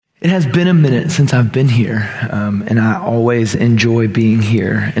It has been a minute since I've been here, and I always enjoy being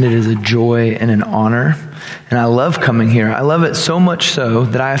here, and it is a joy and an honor, and I love coming here. I love it so much so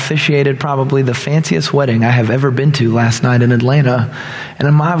that I officiated probably the fanciest wedding I have ever been to last night in Atlanta,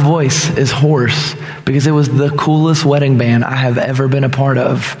 and my voice is hoarse because it was the coolest wedding band I have ever been a part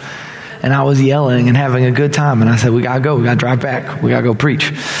of. And I was yelling and having a good time. And I said, we got to go. We got to drive back. We got to go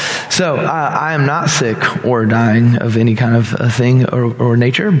preach. So I am not sick or dying of any kind of a thing or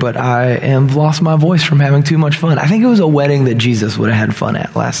nature, but I have lost my voice from having too much fun. I think it was a wedding that Jesus would have had fun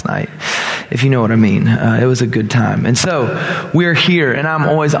at last night, if you know what I mean. It was a good time. And so we're here, and I'm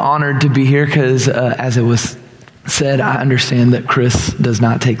always honored to be here because as it was said, I understand that Chris does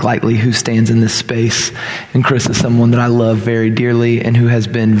not take lightly who stands in this space. And Chris is someone that I love very dearly and who has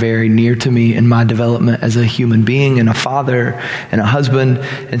been very near to me in my development as a human being and a father and a husband.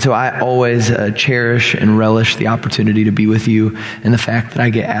 And so I always cherish and relish the opportunity to be with you. And the fact that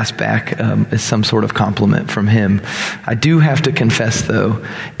I get asked back is some sort of compliment from him. I do have to confess, though,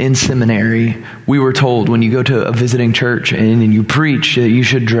 in seminary, we were told when you go to a visiting church and you preach, you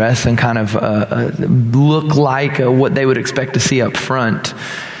should dress and kind of look like what they would expect to see up front.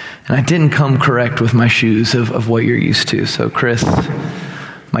 And I didn't come correct with my shoes of what you're used to. So Chris,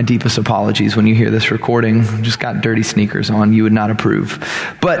 my deepest apologies when you hear this recording. Just got dirty sneakers on. You would not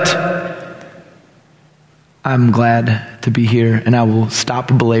approve. But I'm glad to be here, and I will stop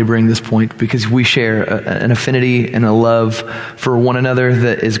belaboring this point because we share an affinity and a love for one another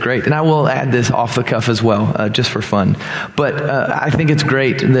that is great. And I will add this off the cuff as well, just for fun. But I think it's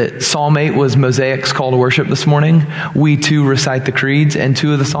great that Psalm 8 was Mosaic's call to worship this morning. We too recite the creeds, and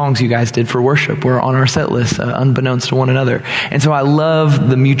 2 of the songs you guys did for worship were on our set list, unbeknownst to one another. And so I love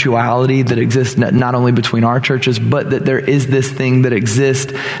the mutuality that exists not only between our churches, but that there is this thing that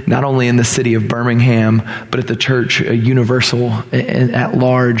exists not only in the city of Birmingham, but at the church universal and at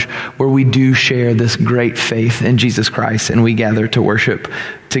large, where we do share this great faith in Jesus Christ and we gather to worship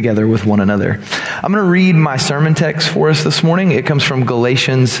together with one another. I'm going to read my sermon text for us this morning. It comes from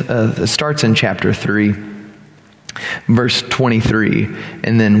Galatians, it starts in chapter 3, verse 23,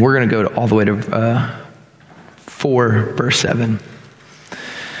 and then we're going to go all the way to 4, verse 7.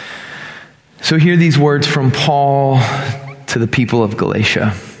 So hear these words from Paul to the people of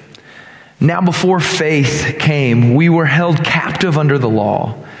Galatia. Now before faith came, we were held captive under the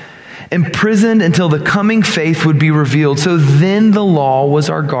law, imprisoned until the coming faith would be revealed. So then the law was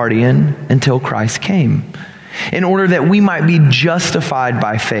our guardian until Christ came, in order that we might be justified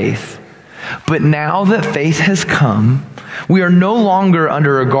by faith. But now that faith has come, we are no longer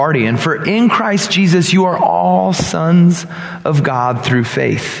under a guardian, for in Christ Jesus you are all sons of God through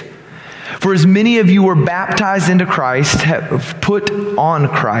faith. For as many of you were baptized into Christ have put on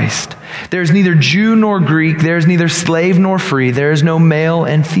Christ. There is neither Jew nor Greek, there is neither slave nor free, there is no male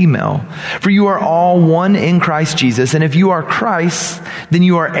and female. For you are all one in Christ Jesus, and if you are Christ's, then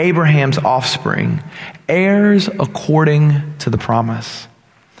you are Abraham's offspring, heirs according to the promise.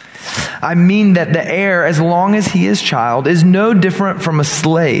 I mean that the heir, as long as he is child, is no different from a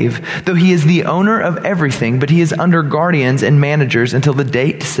slave, though he is the owner of everything, but he is under guardians and managers until the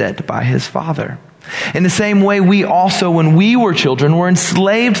date set by his father. In the same way, we also, when we were children, were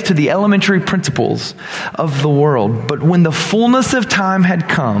enslaved to the elementary principles of the world. But when the fullness of time had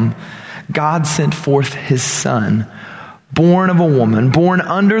come, God sent forth his Son, born of a woman, born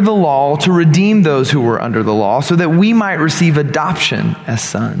under the law, to redeem those who were under the law, so that we might receive adoption as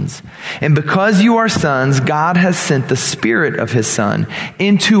sons. And because you are sons, God has sent the Spirit of his Son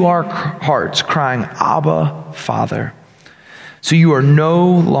into our hearts, crying, Abba, Father. So you are no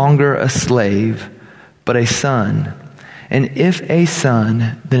longer a slave, but a son. And if a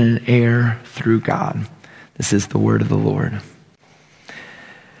son, then an heir through God. This is the word of the Lord.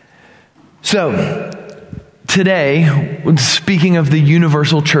 So, today, speaking of the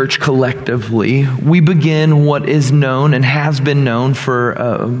universal church collectively, we begin what is known and has been known for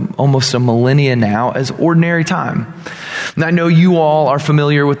almost a millennia now as ordinary time. And I know you all are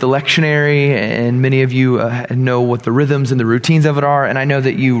familiar with the lectionary, and many of you know what the rhythms and the routines of it are, and I know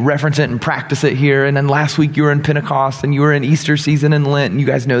that you reference it and practice it here, and then last week you were in Pentecost, and you were in Easter season and Lent, and you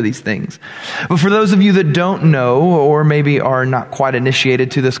guys know these things. But for those of you that don't know, or maybe are not quite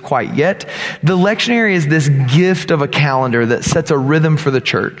initiated to this quite yet, the lectionary is this gift of a calendar that sets a rhythm for the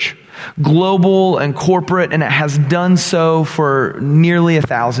church, global and corporate, and it has done so for nearly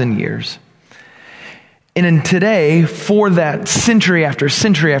 1,000 years. And in today, for that century after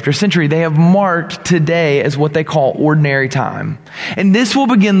century after century, they have marked today as what they call ordinary time. And this will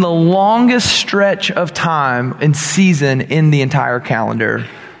begin the longest stretch of time and season in the entire calendar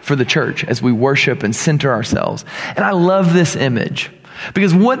for the church as we worship and center ourselves. And I love this image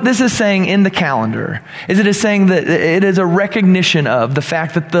Because what this is saying in the calendar is it is saying that it is a recognition of the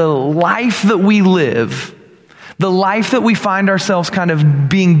fact that the life that we live, the life that we find ourselves kind of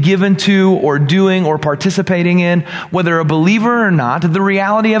being given to or doing or participating in, whether a believer or not, the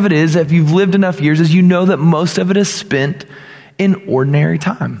reality of it is, if you've lived enough years, is you know that most of it is spent in ordinary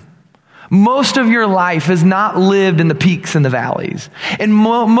time. Most of your life is not lived in the peaks and the valleys. And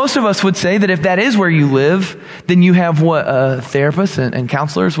most of us would say that if that is where you live, then you have what therapists and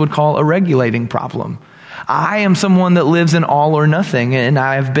counselors would call a regulating problem. I am someone that lives in all or nothing, and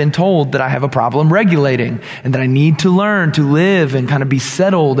I have been told that I have a problem regulating and that I need to learn to live and kind of be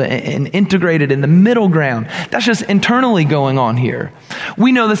settled and integrated in the middle ground. That's just internally going on here.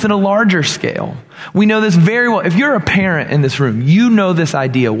 We know this at a larger scale. We know this very well. If you're a parent in this room, you know this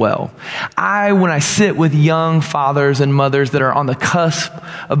idea well. When I sit with young fathers and mothers that are on the cusp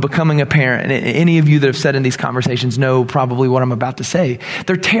of becoming a parent, and any of you that have sat in these conversations know probably what I'm about to say,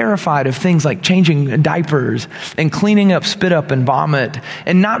 they're terrified of things like changing diapers and cleaning up spit up and vomit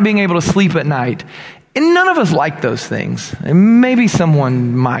and not being able to sleep at night. And none of us like those things. And maybe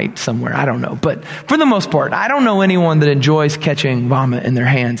someone might somewhere, I don't know. But for the most part, I don't know anyone that enjoys catching vomit in their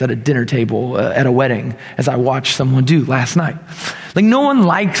hands at a dinner table at a wedding, as I watched someone do last night. Like, no one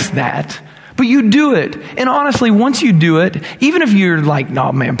likes that, but you do it. And honestly, once you do it, even if you're like,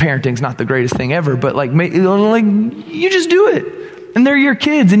 no, man, parenting's not the greatest thing ever, but like you just do it. And they're your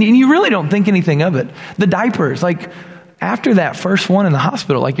kids, and you really don't think anything of it. The diapers, like, after that first one in the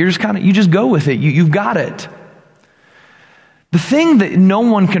hospital, like you just go with it. You've got it. The thing that no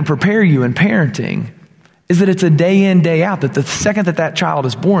one can prepare you in parenting is that it's a day in, day out, that the second that child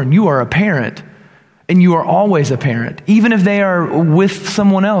is born, you are a parent, and you are always a parent. Even if they are with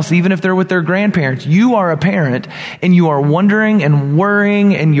someone else, even if they're with their grandparents, you are a parent, and you are wondering and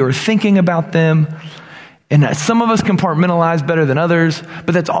worrying, and you're thinking about them. And some of us compartmentalize better than others,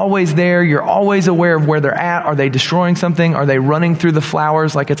 but that's always there. You're always aware of where they're at. Are they destroying something? Are they running through the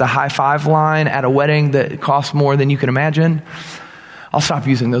flowers like it's a high five line at a wedding that costs more than you can imagine? I'll stop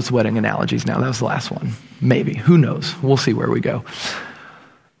using those wedding analogies now. That was the last one. Maybe. Who knows? We'll see where we go.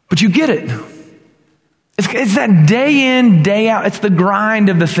 But you get it. It's that day in, day out. It's the grind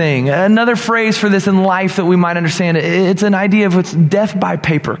of the thing. Another phrase for this in life that we might understand, it's an idea of what's death by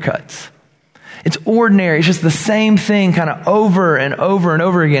paper cuts. It's ordinary. It's just the same thing kind of over and over and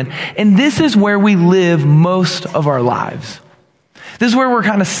over again. And this is where we live most of our lives. This is where we're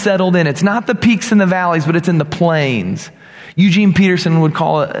kind of settled in. It's not the peaks and the valleys, but it's in the plains. Eugene Peterson would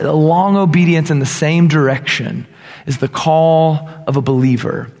call it a long obedience in the same direction is the call of a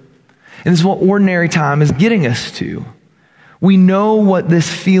believer. And this is what ordinary time is getting us to. We know what this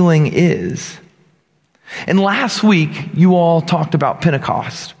feeling is. And last week, you all talked about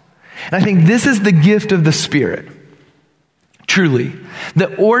Pentecost. And I think this is the gift of the Spirit. Truly.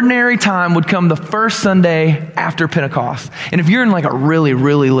 The ordinary time would come the first Sunday after Pentecost. And if you're in like a really,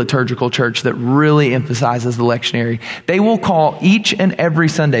 really liturgical church that really emphasizes the lectionary, they will call each and every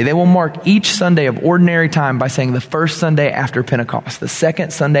Sunday, they will mark each Sunday of ordinary time by saying the first Sunday after Pentecost, the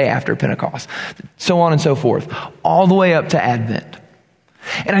second Sunday after Pentecost, so on and so forth, all the way up to Advent.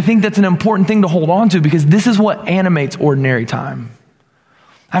 And I think that's an important thing to hold on to because this is what animates ordinary time.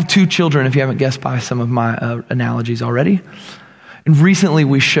 I have 2 children, if you haven't guessed by some of my analogies already. And recently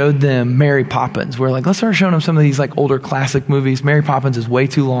we showed them Mary Poppins. We're like, let's start showing them some of these like older classic movies. Mary Poppins is way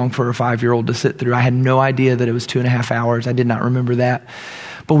too long for a 5-year-old to sit through. I had no idea that it was 2.5 hours. I did not remember that.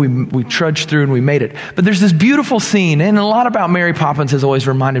 But we trudged through and we made it. But there's this beautiful scene, and a lot about Mary Poppins has always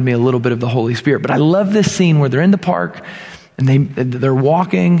reminded me a little bit of the Holy Spirit. But I love this scene where they're in the park, and they're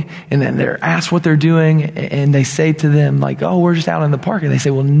walking, and then they're asked what they're doing, and they say to them, like, oh, we're just out in the park. And they say,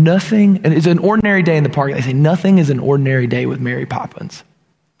 well, nothing, and it's an ordinary day in the park. They say, nothing is an ordinary day with Mary Poppins.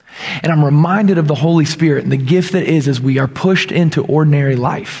 And I'm reminded of the Holy Spirit and the gift that is as we are pushed into ordinary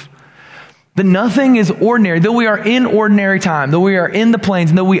life. That nothing is ordinary, though we are in ordinary time, though we are in the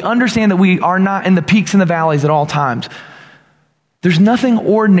plains, and though we understand that we are not in the peaks and the valleys at all times. There's nothing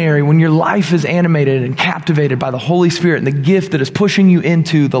ordinary when your life is animated and captivated by the Holy Spirit and the gift that is pushing you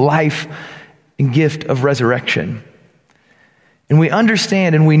into the life and gift of resurrection. And we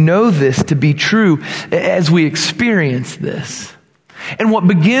understand and we know this to be true as we experience this. And what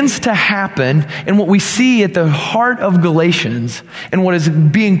begins to happen and what we see at the heart of Galatians and what is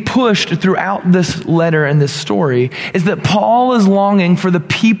being pushed throughout this letter and this story is that Paul is longing for the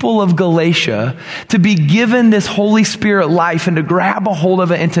people of Galatia to be given this Holy Spirit life and to grab a hold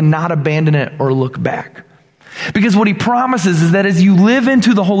of it and to not abandon it or look back. Because what he promises is that as you live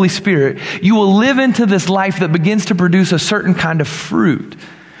into the Holy Spirit, you will live into this life that begins to produce a certain kind of fruit.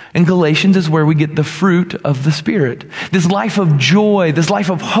 And Galatians is where we get the fruit of the Spirit. This life of joy, this life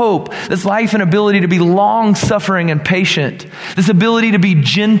of hope, this life and ability to be long-suffering and patient, this ability to be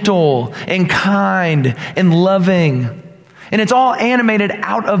gentle and kind and loving. And it's all animated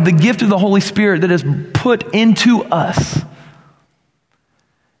out of the gift of the Holy Spirit that is put into us.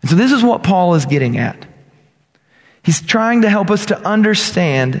 And so this is what Paul is getting at. He's trying to help us to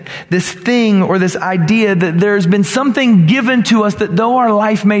understand this thing or this idea that there's been something given to us that though our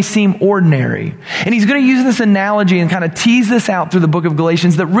life may seem ordinary. And he's going to use this analogy and kind of tease this out through the book of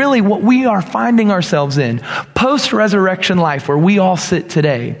Galatians, that really what we are finding ourselves in, post-resurrection life where we all sit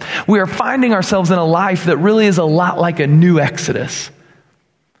today, we are finding ourselves in a life that really is a lot like a new Exodus.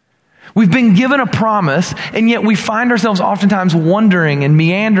 We've been given a promise, and yet we find ourselves oftentimes wondering and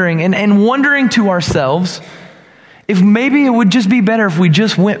meandering and wondering to ourselves, if maybe it would just be better if we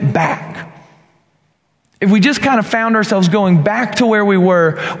just went back. If we just kind of found ourselves going back to where we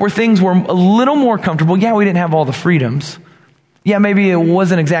were, where things were a little more comfortable. Yeah, we didn't have all the freedoms. Yeah, maybe it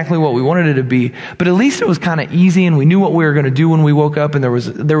wasn't exactly what we wanted it to be, but at least it was kind of easy and we knew what we were going to do when we woke up, and there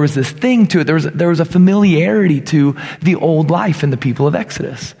was this thing to it. There was a familiarity to the old life and the people of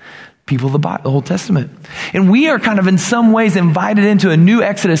Exodus. People of the Old Testament. And we are kind of in some ways invited into a new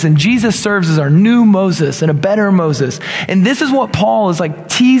Exodus, and Jesus serves as our new Moses and a better Moses. And this is what Paul is like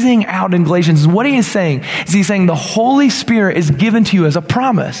teasing out in Galatians. What he is saying is he's saying the Holy Spirit is given to you as a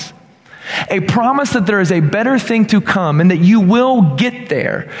promise. A promise that there is a better thing to come and that you will get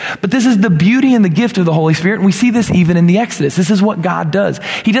there. But this is the beauty and the gift of the Holy Spirit. And we see this even in the Exodus. This is what God does.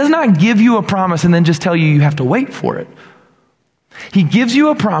 He does not give you a promise and then just tell you have to wait for it. He gives you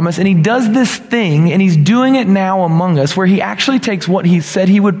a promise, and he does this thing, and he's doing it now among us, where he actually takes what he said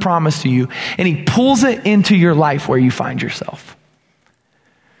he would promise to you, and he pulls it into your life where you find yourself.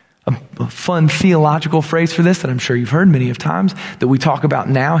 A fun theological phrase for this that I'm sure you've heard many of times that we talk about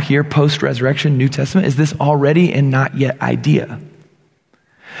now here, post-resurrection, New Testament, is this already and not yet idea.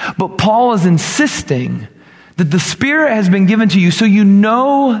 But Paul is insisting that the Spirit has been given to you so you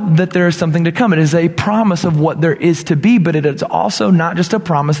know that there is something to come. It is a promise of what there is to be, but it is also not just a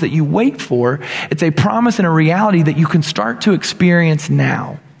promise that you wait for. It's a promise and a reality that you can start to experience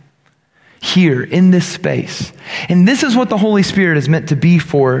now, here, in this space. And this is what the Holy Spirit is meant to be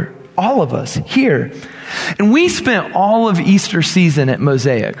for all of us here. And we spent all of Easter season at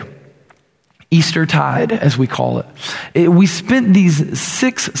Mosaic. Eastertide, as we call it. We spent these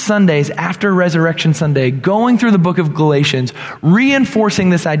 6 Sundays after Resurrection Sunday going through the book of Galatians,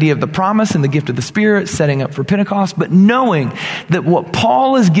 reinforcing this idea of the promise and the gift of the Spirit, setting up for Pentecost, but knowing that what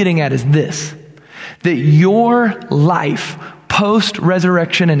Paul is getting at is this, that your life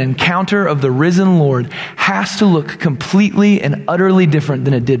post-resurrection and encounter of the risen Lord has to look completely and utterly different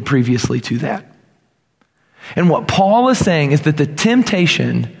than it did previously to that. And what Paul is saying is that the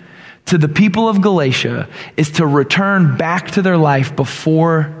temptation to the people of Galatia is to return back to their life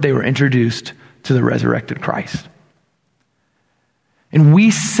before they were introduced to the resurrected Christ. And we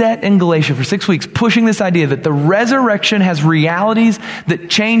sat in Galatia for 6 weeks pushing this idea that the resurrection has realities that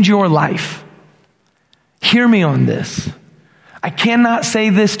change your life. Hear me on this. I cannot say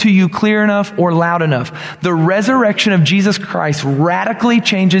this to you clear enough or loud enough. The resurrection of Jesus Christ radically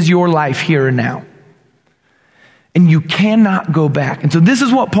changes your life here and now. And you cannot go back. And so this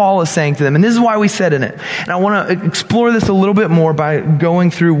is what Paul is saying to them. And this is why we said in it. And I want to explore this a little bit more by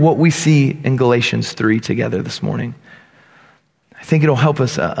going through what we see in Galatians 3 together this morning. I think it'll help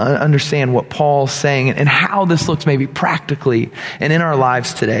us understand what Paul's saying and how this looks maybe practically and in our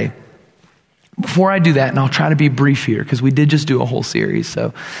lives today. Before I do that, and I'll try to be brief here because we did just do a whole series.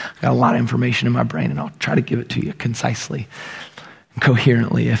 So I've got a lot of information in my brain and I'll try to give it to you concisely and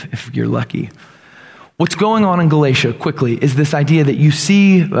coherently if you're lucky. What's going on in Galatia quickly is this idea that you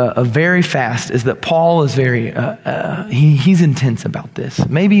see very fast is that Paul is very, he's intense about this.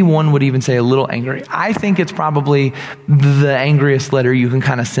 Maybe one would even say a little angry. I think it's probably the angriest letter you can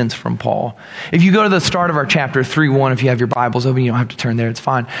kind of sense from Paul. If you go to the start of our chapter 3:1, if you have your Bibles open, you don't have to turn there, it's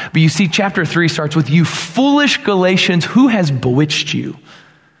fine. But you see chapter 3 starts with, "You foolish Galatians, who has bewitched you?"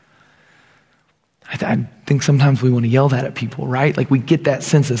 I think sometimes we want to yell that at people, right? Like we get that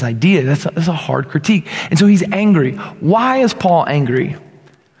sense, this idea. That's a hard critique. And so he's angry. Why is Paul angry?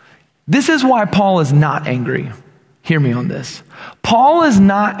 This is why Paul is not angry. Hear me on this. Paul is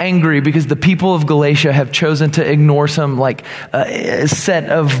not angry because the people of Galatia have chosen to ignore some set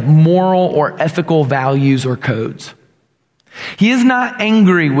of moral or ethical values or codes. He is not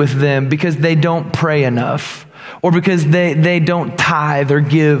angry with them because they don't pray enough or because they don't tithe or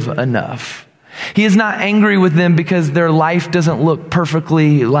give enough. He is not angry with them because their life doesn't look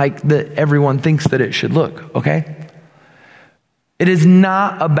perfectly like that everyone thinks that it should look, okay? It is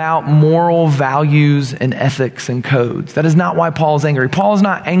not about moral values and ethics and codes. That is not why Paul is angry. Paul is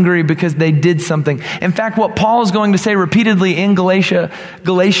not angry because they did something. In fact, what Paul is going to say repeatedly in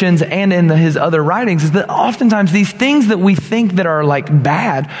Galatians and in his other writings is that oftentimes these things that we think that are like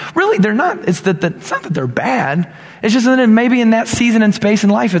bad, really they're not. It's not that they're bad. It's just that maybe in that season and space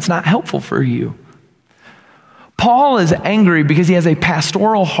in life, it's not helpful for you. Paul is angry because he has a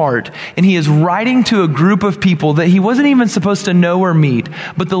pastoral heart, and he is writing to a group of people that he wasn't even supposed to know or meet.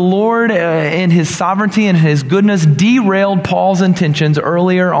 But the Lord, in his sovereignty and his goodness, derailed Paul's intentions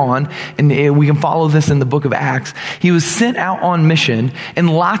earlier on. And we can follow this in the book of Acts. He was sent out on mission, and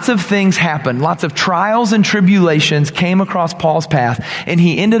lots of things happened. Lots of trials and tribulations came across Paul's path, and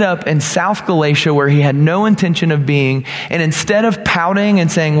he ended up in South Galatia where he had no intention of being. And instead of pouting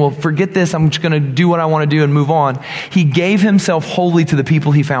and saying, well, forget this, I'm just going to do what I want to do and move on, he gave himself wholly to the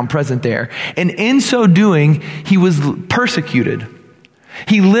people he found present there. And in so doing, he was persecuted.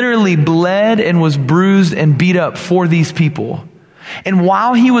 He literally bled and was bruised and beat up for these people. And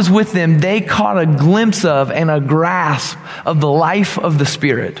while he was with them, they caught a glimpse of and a grasp of the life of the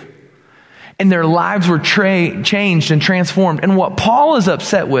Spirit. And their lives were changed and transformed. And what Paul is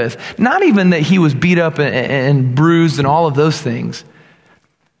upset with, not even that he was beat up and bruised and all of those things.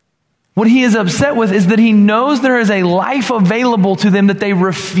 What he is upset with is that he knows there is a life available to them that they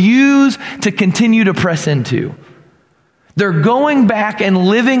refuse to continue to press into. They're going back and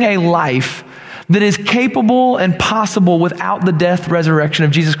living a life that is capable and possible without the death, resurrection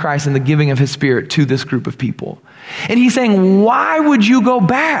of Jesus Christ and the giving of his Spirit to this group of people. And he's saying, why would you go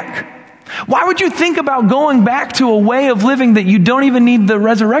back? Why would you think about going back to a way of living that you don't even need the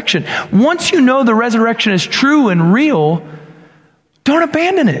resurrection? Once you know the resurrection is true and real, don't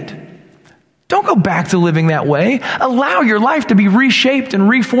abandon it. Don't go back to living that way. Allow your life to be reshaped and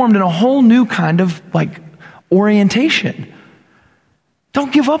reformed in a whole new kind of orientation.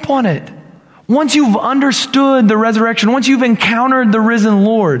 Don't give up on it. Once you've understood the resurrection, once you've encountered the risen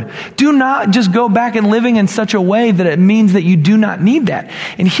Lord, do not just go back and living in such a way that it means that you do not need that.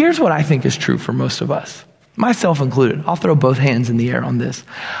 And here's what I think is true for most of us, myself included. I'll throw both hands in the air on this.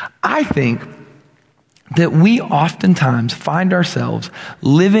 I think that we oftentimes find ourselves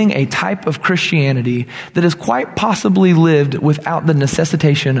living a type of Christianity that is quite possibly lived without the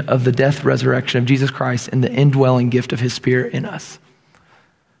necessitation of the death, resurrection of Jesus Christ and the indwelling gift of his Spirit in us.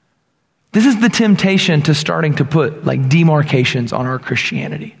 This is the temptation to starting to put demarcations on our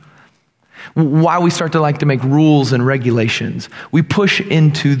Christianity. Why we start to make rules and regulations. We push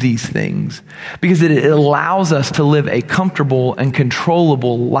into these things because it allows us to live a comfortable and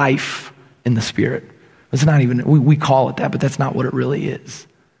controllable life in the Spirit. It's not even, we call it that, but that's not what it really is.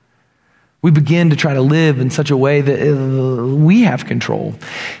 We begin to try to live in such a way that we have control.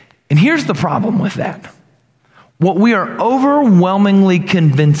 And here's the problem with that. What we are overwhelmingly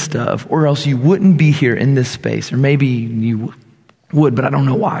convinced of, or else you wouldn't be here in this space, or maybe you would, but I don't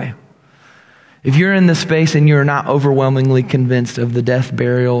know why. If you're in this space and you're not overwhelmingly convinced of the death,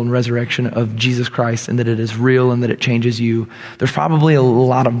 burial, and resurrection of Jesus Christ and that it is real and that it changes you, there's probably a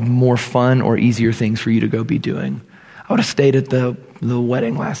lot of more fun or easier things for you to go be doing. I would have stayed at the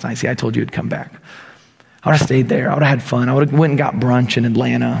wedding last night. See, I told you to come back. I would have stayed there. I would have had fun. I would have went and got brunch in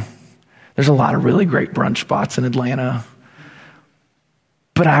Atlanta. There's a lot of really great brunch spots in Atlanta.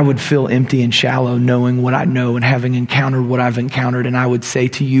 But I would feel empty and shallow knowing what I know and having encountered what I've encountered. And I would say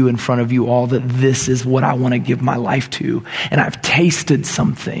to you in front of you all that this is what I want to give my life to. And I've tasted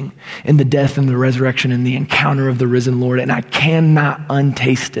something in the death and the resurrection and the encounter of the risen Lord. And I cannot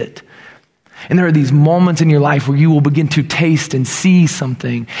untaste it. And there are these moments in your life where you will begin to taste and see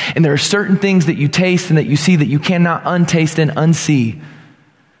something. And there are certain things that you taste and that you see that you cannot untaste and unsee.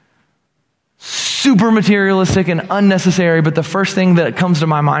 Super materialistic and unnecessary, but the first thing that comes to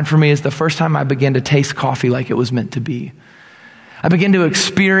my mind for me is the first time I began to taste coffee like it was meant to be. I began to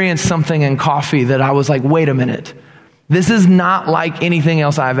experience something in coffee that I was like, wait a minute, this is not like anything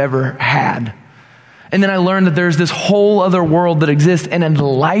else I've ever had. And then I learned that there's this whole other world that exists, and in the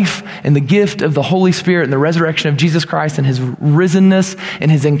life and the gift of the Holy Spirit and the resurrection of Jesus Christ and his risenness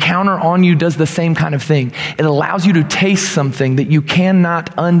and his encounter on you does the same kind of thing. It allows you to taste something that you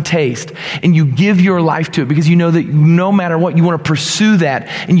cannot untaste, and you give your life to it because you know that no matter what, you want to pursue that,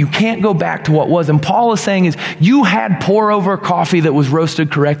 and you can't go back to what was. And Paul is saying is, you had pour over coffee that was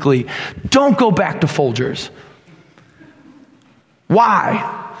roasted correctly. Don't go back to Folgers.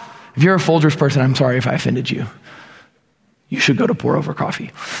 Why? If you're a Folgers person, I'm sorry if I offended you. You should go to pour over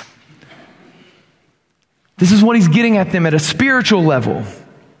coffee. This is what he's getting at them at a spiritual level.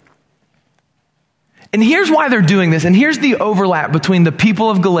 And here's why they're doing this. And here's the overlap between the people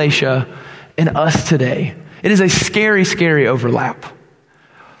of Galatia and us today. It is a scary, scary overlap.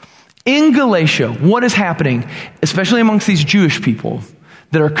 In Galatia, what is happening, especially amongst these Jewish people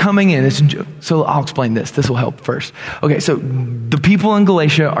that are coming in? So I'll explain this. This will help first. Okay, so the people in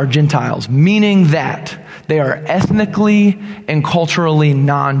Galatia are Gentiles, meaning that they are ethnically and culturally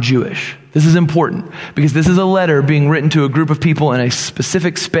non-Jewish. This is important because this is a letter being written to a group of people in a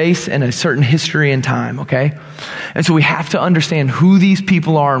specific space and a certain history and time, okay? And so we have to understand who these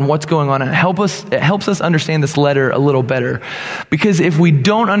people are and what's going on, and it helps us understand this letter a little better. Because if we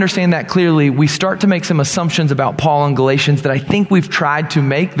don't understand that clearly, we start to make some assumptions about Paul and Galatians that I think we've tried to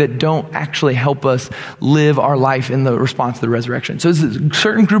make that don't actually help us live our life in the response to the resurrection. So this is a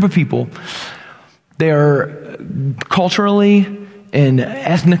certain group of people. They are culturally and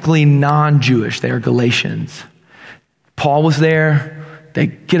ethnically non-Jewish. They are Galatians. Paul was there. They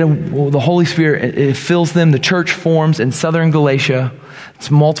get the Holy Spirit, it fills them. The church forms in southern Galatia. It's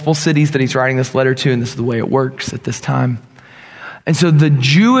multiple cities that he's writing this letter to, and this is the way it works at this time. And so the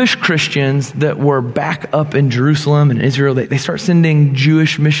Jewish Christians that were back up in Jerusalem and Israel, they start sending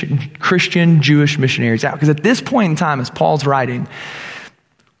Christian Jewish missionaries out. Because at this point in time, as Paul's writing,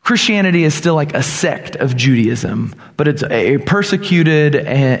 Christianity is still like a sect of Judaism, but it's a persecuted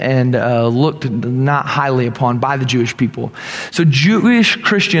and looked not highly upon by the Jewish people. So Jewish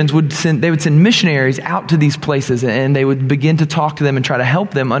Christians would send missionaries out to these places, and they would begin to talk to them and try to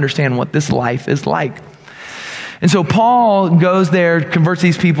help them understand what this life is like. And so Paul goes there, converts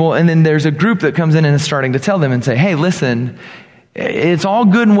these people, and then there's a group that comes in and is starting to tell them and say, hey, listen, it's all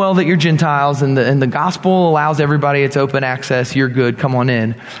good and well that you're Gentiles and the gospel allows everybody, it's open access, you're good, come on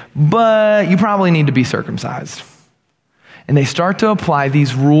in. But you probably need to be circumcised. And they start to apply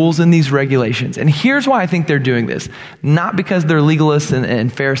these rules and these regulations. And here's why I think they're doing this. Not because they're legalists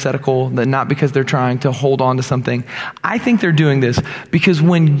and pharisaical, not because they're trying to hold on to something. I think they're doing this because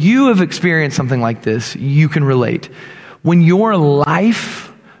when you have experienced something like this, you can relate. When your life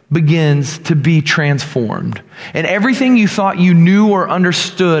begins to be transformed, and everything you thought you knew or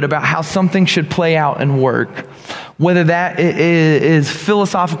understood about how something should play out and work, whether that is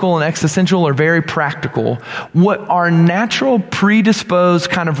philosophical and existential or very practical, what our natural predisposed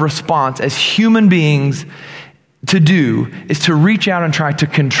kind of response as human beings to do is to reach out and try to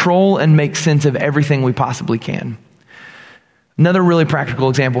control and make sense of everything we possibly can. Another really practical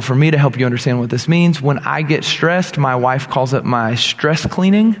example for me to help you understand what this means. When I get stressed, my wife calls it my stress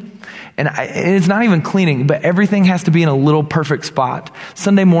cleaning. And it's not even cleaning, but everything has to be in a little perfect spot.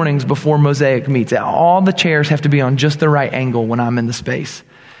 Sunday mornings before Mosaic meets, all the chairs have to be on just the right angle when I'm in the space.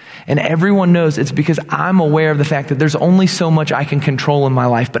 And everyone knows it's because I'm aware of the fact that there's only so much I can control in my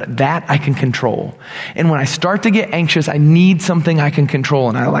life, but that I can control. And when I start to get anxious, I need something I can control.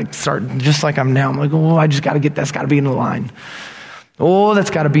 And I start just like I'm now. I'm like, oh, I just got to get that's got to be in the line. Oh, that's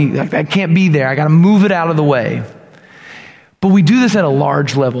got to be, that can't be there. I got to move it out of the way. But we do this at a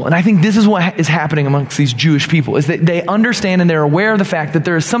large level. And I think this is what is happening amongst these Jewish people, is that they understand and they're aware of the fact that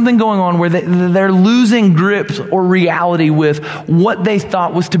there is something going on where they're losing grips or reality with what they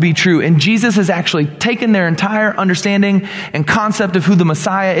thought was to be true. And Jesus has actually taken their entire understanding and concept of who the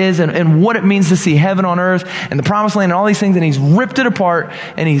Messiah is and what it means to see heaven on earth and the promised land and all these things. And he's ripped it apart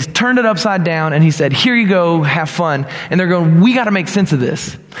and he's turned it upside down. And he said, here you go, have fun. And they're going, we got to make sense of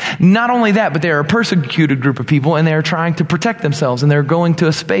this. Not only that, but they're a persecuted group of people and they're trying to protect themselves, and they're going to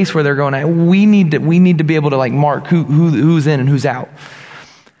a space where they're going, we need to be able to like mark who's in and who's out.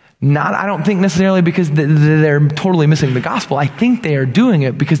 I don't think necessarily because they're totally missing the gospel. I think they are doing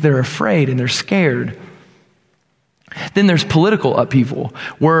it because they're afraid and they're scared. Then there's political upheaval,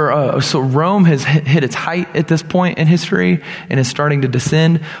 where so Rome has hit its height at this point in history and is starting to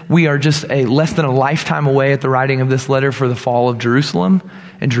descend. We are just less than a lifetime away at the writing of this letter for the fall of Jerusalem,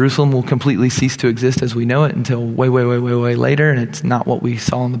 and Jerusalem will completely cease to exist as we know it until way later, and it's not what we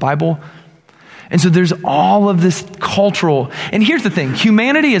saw in the Bible. And so there's all of this cultural, and here's the thing,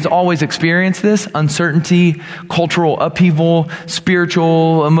 humanity has always experienced this, uncertainty, cultural upheaval,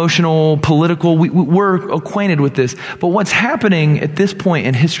 spiritual, emotional, political, we're acquainted with this. But what's happening at this point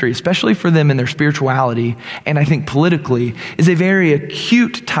in history, especially for them in their spirituality, and I think politically, is a very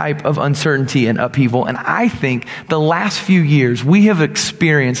acute type of uncertainty and upheaval. And I think the last few years, we have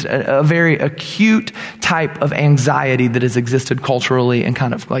experienced a very acute type of anxiety that has existed culturally and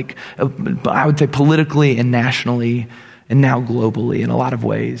kind of like, I would say politically and nationally and now globally in a lot of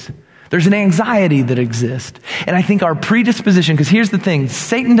ways. There's an anxiety that exists. And I think our predisposition, because here's the thing,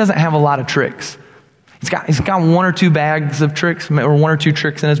 Satan doesn't have a lot of tricks. He's got one or two bags of tricks or one or two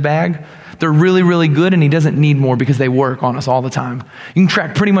tricks in his bag. They're really, really good and he doesn't need more because they work on us all the time. You can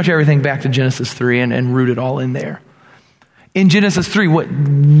track pretty much everything back to Genesis 3 and root it all in there. In Genesis 3,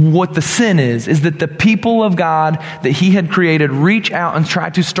 what the sin is that the people of God that he had created reach out and try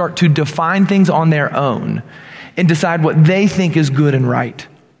to start to define things on their own and decide what they think is good and right.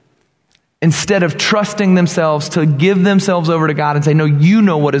 Instead of trusting themselves to give themselves over to God and say, no, you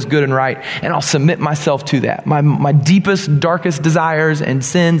know what is good and right, and I'll submit myself to that. My deepest, darkest desires and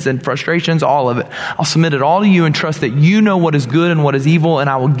sins and frustrations, all of it. I'll submit it all to you and trust that you know what is good and what is evil, and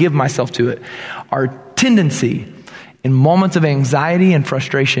I will give myself to it. Our tendency in moments of anxiety and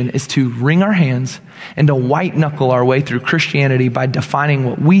frustration is to wring our hands and to white knuckle our way through Christianity by defining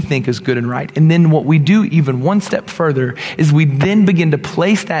what we think is good and right. And then what we do even one step further is we then begin to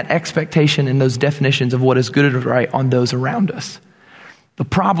place that expectation and those definitions of what is good and right on those around us. The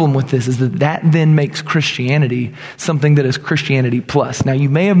problem with this is that then makes Christianity something that is Christianity plus. Now, you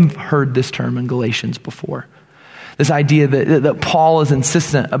may have heard this term in Galatians before. This idea that Paul is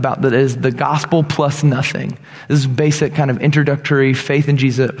insistent about, that is the gospel plus nothing. This is basic kind of introductory faith in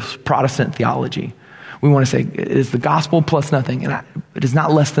Jesus Protestant theology. We want to say it is the gospel plus nothing. And it is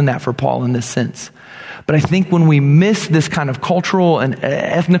not less than that for Paul in this sense. But I think when we miss this kind of cultural and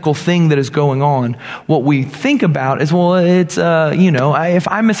ethnical thing that is going on, what we think about is, well, it's, if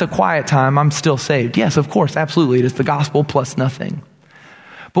I miss a quiet time, I'm still saved. Yes, of course, absolutely. It is the gospel plus nothing.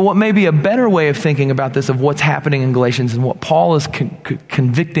 But what may be a better way of thinking about this, of what's happening in Galatians and what Paul is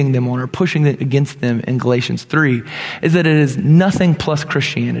convicting them on or pushing against them in Galatians 3, is that it is nothing plus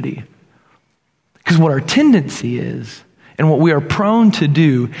Christianity. Because what our tendency is, and what we are prone to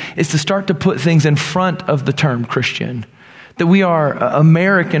do, is to start to put things in front of the term Christian. That we are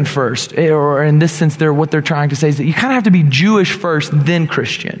American first, or in this sense, what they're trying to say is that you kind of have to be Jewish first, then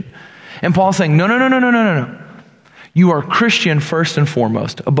Christian. And Paul's saying, no. You are Christian first and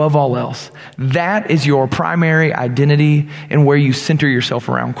foremost, above all else. That is your primary identity and where you center yourself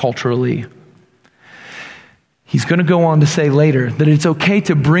around culturally. He's going to go on to say later that it's okay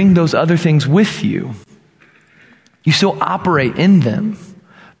to bring those other things with you. You still operate in them,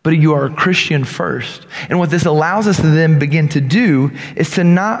 but you are a Christian first. And what this allows us to then begin to do is to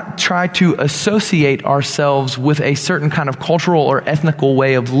not try to associate ourselves with a certain kind of cultural or ethnical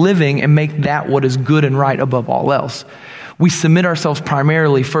way of living and make that what is good and right above all else. We submit ourselves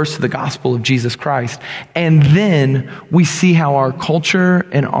primarily first to the gospel of Jesus Christ, and then we see how our culture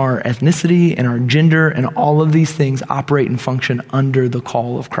and our ethnicity and our gender and all of these things operate and function under the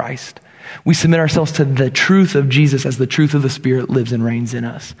call of Christ. We submit ourselves to the truth of Jesus as the truth of the Spirit lives and reigns in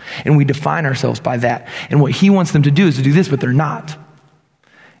us. And we define ourselves by that. And what he wants them to do is to do this, but they're not.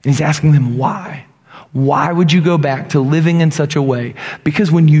 And he's asking them why. Why would you go back to living in such a way?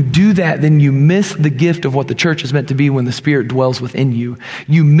 Because when you do that, then you miss the gift of what the church is meant to be when the Spirit dwells within you.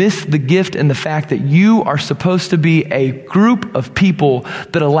 You miss the gift and the fact that you are supposed to be a group of people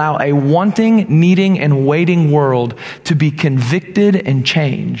that allow a wanting, needing, and waiting world to be convicted and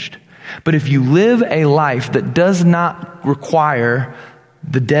changed. But if you live a life that does not require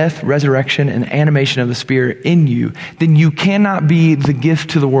the death, resurrection, and animation of the Spirit in you, then you cannot be the gift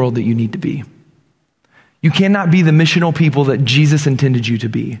to the world that you need to be. You cannot be the missional people that Jesus intended you to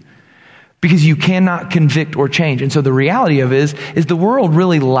be, because you cannot convict or change. And so the reality of it is the world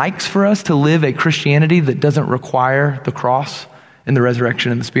really likes for us to live a Christianity that doesn't require the cross and the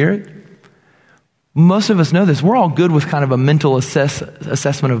resurrection and the Spirit. Most of us know this. We're all good with kind of a mental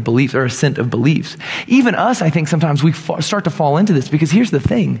assessment of beliefs or assent of beliefs. Even us, I think sometimes we start to fall into this, because here's the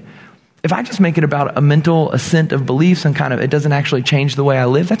thing. If I just make it about a mental assent of beliefs and kind of it doesn't actually change the way I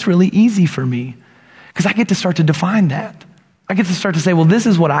live, that's really easy for me, because I get to start to define that. I get to start to say, well, this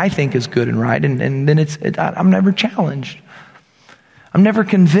is what I think is good and right, and then I'm never challenged. I'm never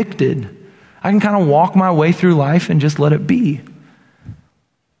convicted. I can kind of walk my way through life and just let it be.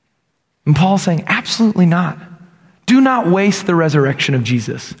 And Paul's saying, absolutely not. Do not waste the resurrection of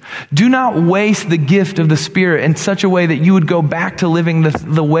Jesus. Do not waste the gift of the Spirit in such a way that you would go back to living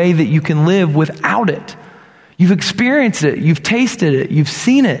the way that you can live without it. You've experienced it. You've tasted it. You've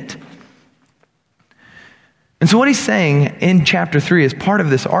seen it. And so what he's saying in chapter 3 as part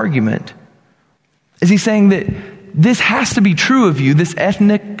of this argument is he's saying that this has to be true of you, this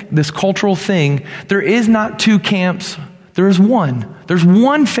ethnic, this cultural thing. There is not two camps. There is one. There's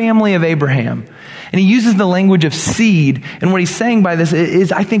one family of Abraham. And he uses the language of seed. And what he's saying by this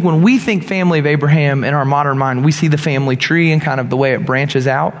is, I think when we think family of Abraham in our modern mind, we see the family tree and kind of the way it branches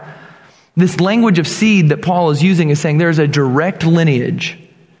out. This language of seed that Paul is using is saying there's a direct lineage.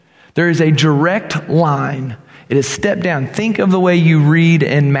 There is a direct line. It is stepped down. Think of the way you read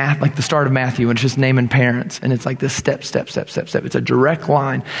in math, like the start of Matthew, and it's just naming parents. And it's like this step. It's a direct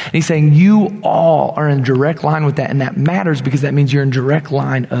line. And he's saying you all are in direct line with that. And that matters because that means you're in direct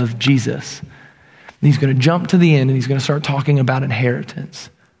line of Jesus. And he's going to jump to the end and he's going to start talking about inheritance.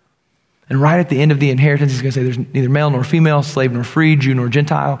 And right at the end of the inheritance, he's going to say there's neither male nor female, slave nor free, Jew nor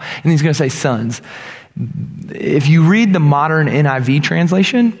Gentile. And he's going to say sons. If you read the modern NIV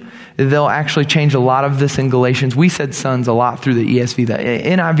translation, they'll actually change a lot of this in Galatians. We said sons a lot through the ESV. The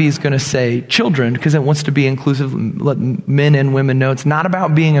NIV is going to say children because it wants to be inclusive, let men and women know it's not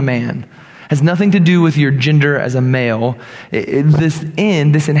about being a man. It has nothing to do with your gender as a male. This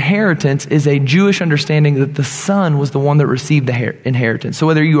inheritance is a Jewish understanding that the son was the one that received the inheritance. So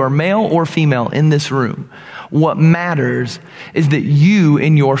whether you are male or female in this room, what matters is that you,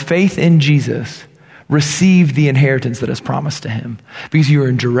 in your faith in Jesus, receive the inheritance that is promised to him because you are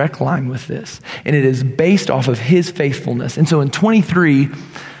in direct line with this. And it is based off of his faithfulness. And so in 23,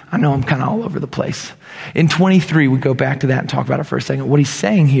 I know I'm kind of all over the place. In 23, we go back to that and talk about it for a second. What he's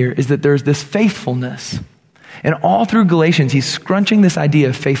saying here is that there's this faithfulness. And all through Galatians, he's scrunching this idea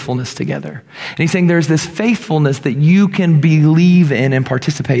of faithfulness together. And he's saying there's this faithfulness that you can believe in and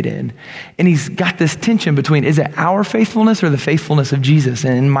participate in. And he's got this tension between, is it our faithfulness or the faithfulness of Jesus?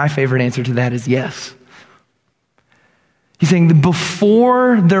 And my favorite answer to that is yes. He's saying that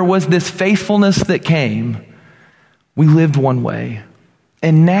before there was this faithfulness that came, we lived one way.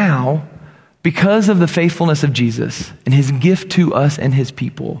 And now, because of the faithfulness of Jesus and his gift to us and his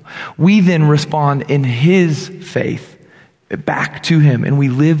people, we then respond in his faith back to him, and we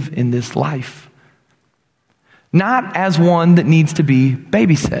live in this life. Not as one that needs to be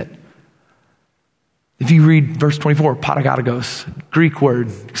babysit. If you read verse 24, patagogos, Greek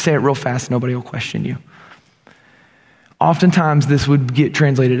word, say it real fast, nobody will question you. Oftentimes this would get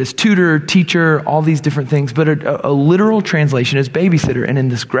translated as tutor, teacher, all these different things, but a literal translation is babysitter. And in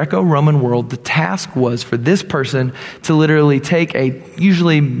this Greco-Roman world, the task was for this person to literally take a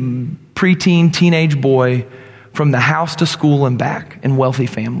usually preteen, teenage boy from the house to school and back in wealthy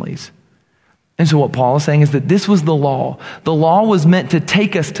families. And so what Paul is saying is that this was the law. The law was meant to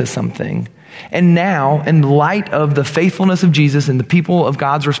take us to something. And now, in light of the faithfulness of Jesus and the people of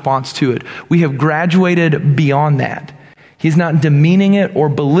God's response to it, we have graduated beyond that. He's not demeaning it or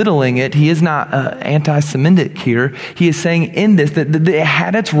belittling it. He is not anti-Semitic here. He is saying in this that it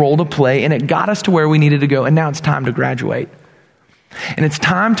had its role to play and it got us to where we needed to go. And now it's time to graduate. And it's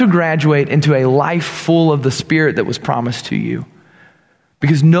time to graduate into a life full of the Spirit that was promised to you.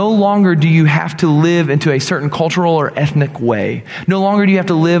 Because no longer do you have to live into a certain cultural or ethnic way. No longer do you have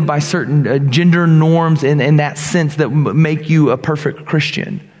to live by certain gender norms in that sense that make you a perfect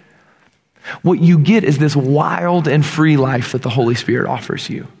Christian. What you get is this wild and free life that the Holy Spirit offers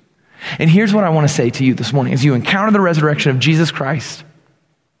you. And here's what I want to say to you this morning. As you encounter the resurrection of Jesus Christ,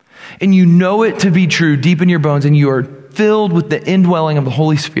 and you know it to be true deep in your bones, and you are filled with the indwelling of the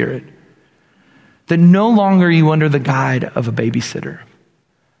Holy Spirit, that no longer are you under the guide of a babysitter.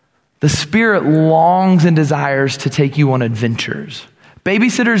 The Spirit longs and desires to take you on adventures.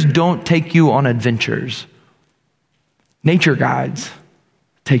 Babysitters don't take you on adventures. Nature guides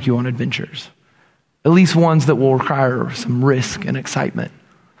take you on adventures, at least ones that will require some risk and excitement.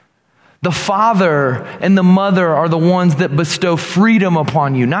 The father and the mother are the ones that bestow freedom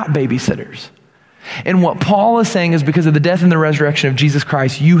upon you, not babysitters. And what Paul is saying is because of the death and the resurrection of Jesus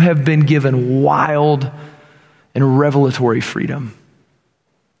Christ, you have been given wild and revelatory freedom.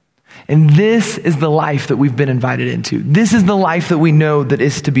 And this is the life that we've been invited into. This is the life that we know that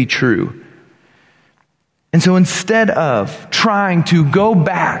is to be true. And so instead of trying to go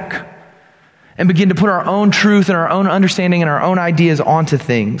back and begin to put our own truth and our own understanding and our own ideas onto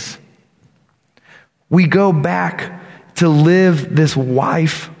things, we go back to live this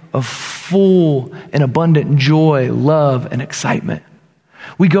life of full and abundant joy, love, and excitement.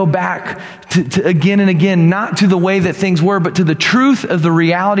 We go back to again and again, not to the way that things were, but to the truth of the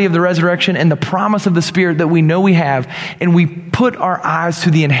reality of the resurrection and the promise of the Spirit that we know we have, and we put our eyes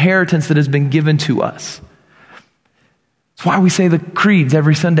to the inheritance that has been given to us. That's why we say the creeds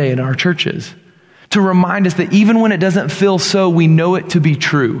every Sunday in our churches, to remind us that even when it doesn't feel so, we know it to be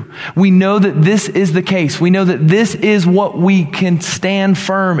true. We know that this is the case. We know that this is what we can stand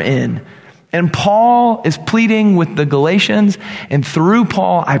firm in. And Paul is pleading with the Galatians, and through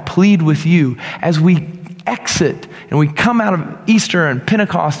Paul, I plead with you as we exit and we come out of Easter and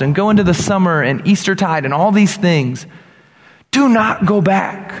Pentecost and go into the summer and Eastertide and all these things. Do not go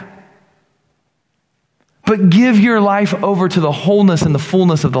back, but give your life over to the wholeness and the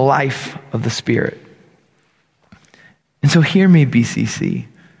fullness of the life of the Spirit. And so hear me, BCC.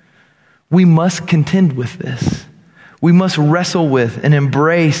 We must contend with this. We must wrestle with and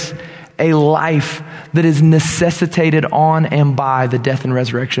embrace a life that is necessitated on and by the death and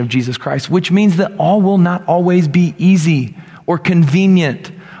resurrection of Jesus Christ, which means that all will not always be easy or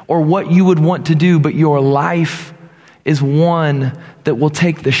convenient or what you would want to do, but your life is one that will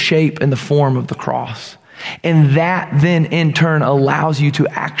take the shape and the form of the cross. And that then in turn allows you to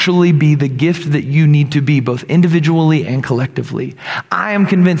actually be the gift that you need to be, both individually and collectively. I am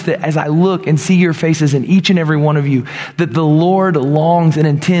convinced that as I look and see your faces in each and every one of you, that the Lord longs and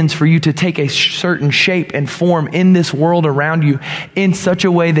intends for you to take a certain shape and form in this world around you in such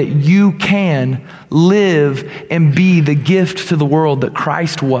a way that you can live and be the gift to the world that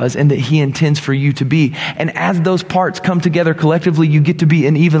Christ was and that he intends for you to be. And as those parts come together collectively, you get to be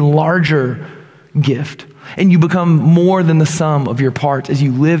an even larger gift. And you become more than the sum of your parts as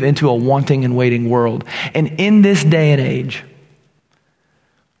you live into a wanting and waiting world. And in this day and age,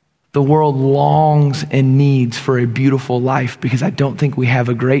 the world longs and needs for a beautiful life because I don't think we have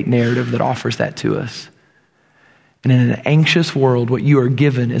a great narrative that offers that to us. And in an anxious world, what you are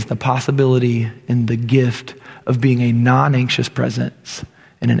given is the possibility and the gift of being a non-anxious presence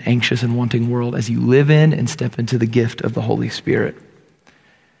in an anxious and wanting world as you live in and step into the gift of the Holy Spirit.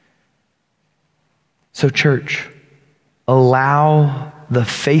 So church, allow the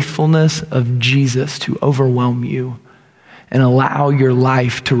faithfulness of Jesus to overwhelm you and allow your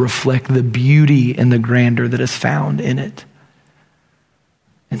life to reflect the beauty and the grandeur that is found in it.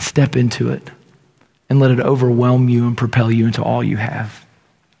 And step into it and let it overwhelm you and propel you into all you have.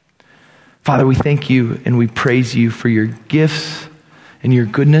 Father, we thank you and we praise you for your gifts and your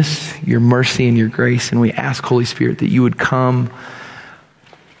goodness, your mercy and your grace. And we ask, Holy Spirit, that you would come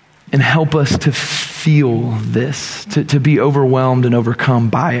and help us to feel this, to be overwhelmed and overcome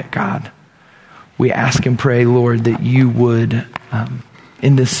by it, God. We ask and pray, Lord, that you would,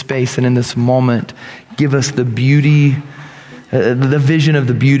 in this space and in this moment, give us the beauty, the vision of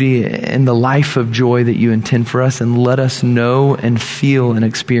the beauty and the life of joy that you intend for us, and let us know and feel and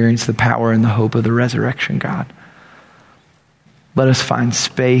experience the power and the hope of the resurrection, God. Let us find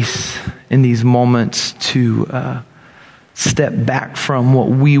space in these moments to step back from what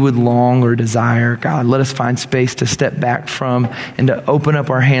we would long or desire. God, let us find space to step back from and to open up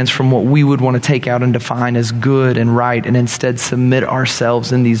our hands from what we would want to take out and define as good and right, and instead submit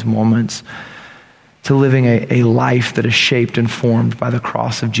ourselves in these moments to living a life that is shaped and formed by the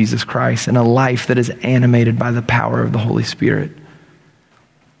cross of Jesus Christ, and a life that is animated by the power of the Holy Spirit.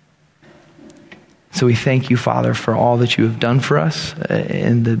 So we thank you, Father, for all that you have done for us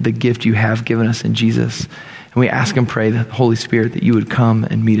and the gift you have given us in Jesus. And we ask and pray, the Holy Spirit, that you would come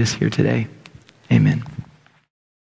and meet us here today. Amen.